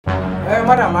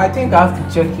Madam, I think I have to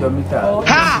check your meter. Oh.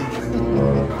 Ha!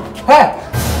 Hey!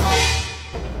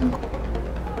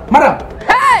 Madam!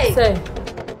 Hey! Sir.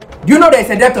 Do you know there is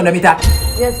a debt on the meter?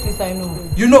 Yes, please, I know.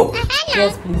 You know?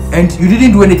 Yes, please. And you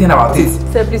didn't do anything about it?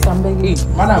 Sir, please, I'm begging.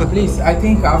 Madam, please, I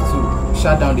think I have to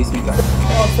shut down this meter.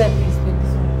 Oh, sir, please,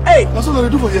 please. Hey! That's what I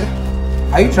do for you.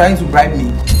 Are you trying to bribe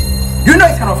me? Do you know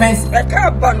it's an offense?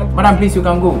 Madam, please, you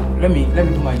can go. Let me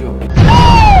do my job.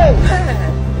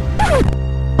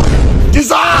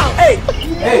 Dissolve! Hey!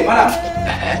 Hey, madam!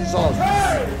 Dissolve.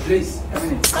 Please, a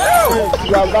minute.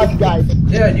 You are that guy.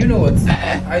 Yeah, you know what?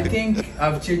 I think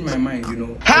I've changed my mind, you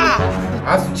know. So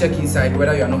I have to check inside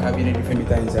whether you are not having a different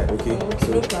meter inside, okay?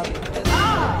 So.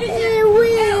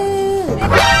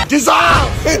 Dissolve!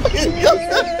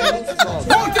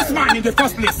 Hold this man in the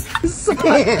first place.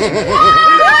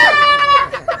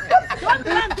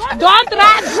 Don't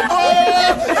run!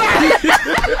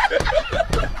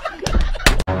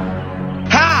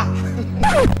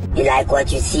 You like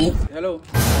what you see? Hello.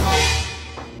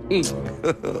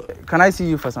 Can I see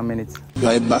you for some minutes? You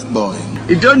are a bad boy.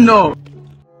 You don't know.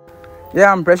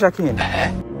 Yeah, I'm Pressure King.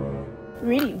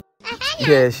 Really?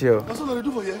 Yeah, sure. That's what I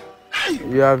do for you.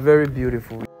 You are very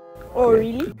beautiful. Oh,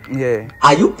 really? Yeah.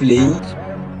 Are you playing?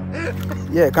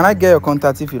 Yeah, can I get your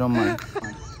contact if you don't mind?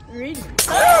 Really?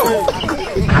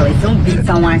 I will soon beat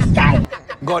someone's child.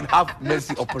 God have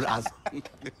mercy upon us.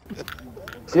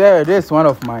 Yeah, this is one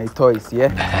of my toys, yeah?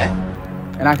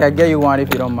 And I can get you one if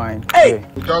you don't mind. Hey!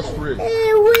 Yeah. Just pray.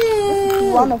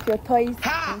 One of your toys.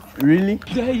 Really?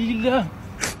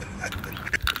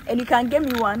 And you can get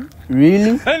me one.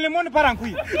 Really? Can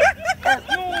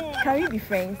we be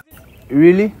friends?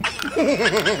 Really?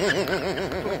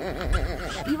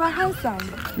 You are handsome.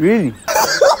 Really?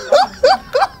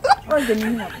 What's the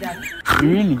meaning of that?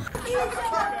 Really?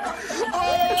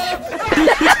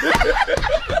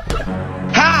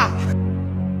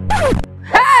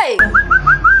 Hey!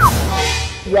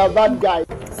 You are that guy.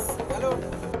 Hello.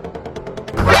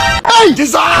 Hey!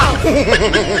 Dissolve!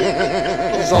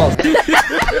 Dissolve.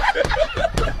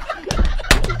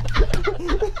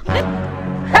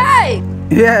 Hey!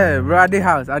 Yeah, bro, at the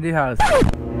house.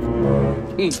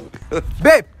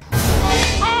 Babe!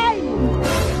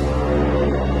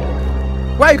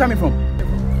 Where are you coming from?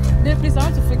 Babe, please, I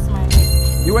want to fix my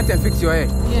hair. You went and fixed your hair.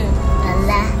 Yeah.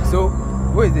 Allah. So,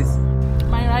 who is this?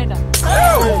 My rider.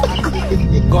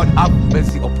 God have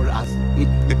mercy upon us.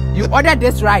 You ordered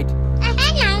this ride.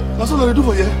 That's what I do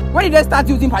for you. When did they start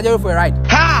using Pajero for a ride?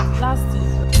 Last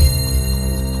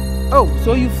year. Oh,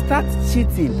 so you start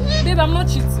cheating. Babe, I'm not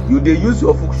cheating. You they use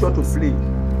your fuck shot to play.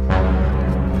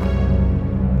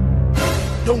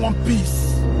 Don't want peace.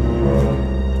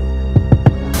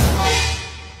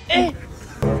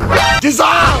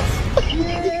 Dissolve!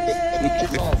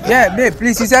 Yeah, babe,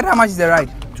 please, you said how much is the ride?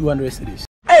 200 cities.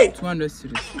 Hey! 200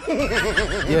 cities.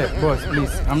 Yeah, boss,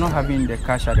 please, I'm not having the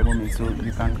cash at the moment, so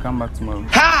you can come back tomorrow.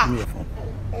 Ha! Give me your phone.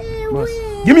 Boss.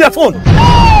 Give me your phone.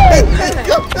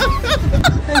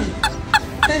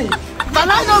 Hey! Can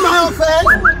I know my offense?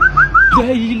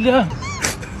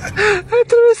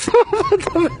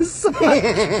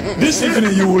 This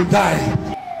evening you will die.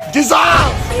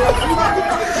 Dissolve!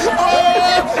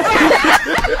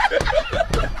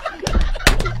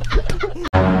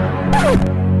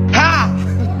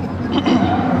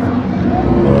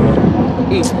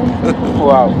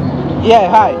 Wow. Yeah,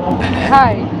 hi.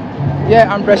 Hi.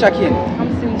 Yeah, I'm Pressure King. I'm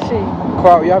Sinshay.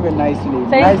 Wow, you have a nice name.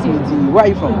 Thank nice you. meeting you. Where are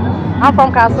you from? I'm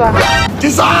from Kaswa.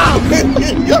 Dissolve!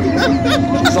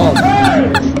 Dissolve.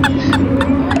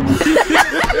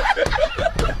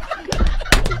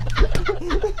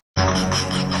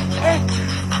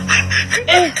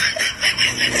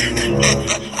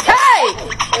 Hey!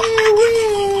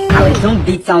 I will soon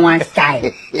beat someone's child.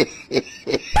 Dissolve!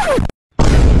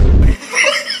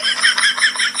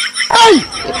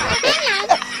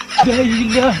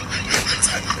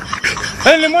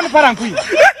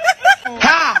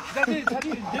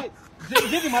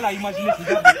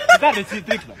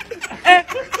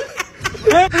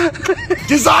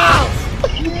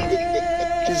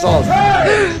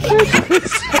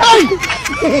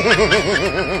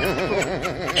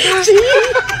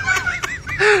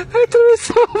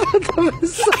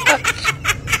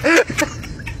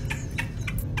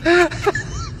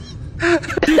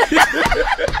 Dissolve.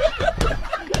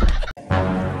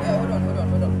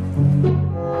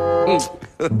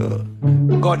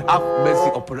 God have mercy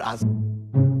upon us.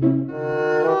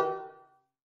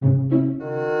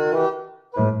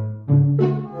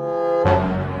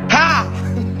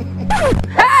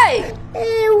 Hey!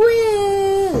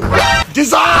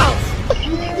 Dissolve!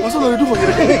 That's what I do for you.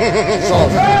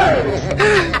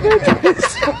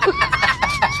 Dissolve.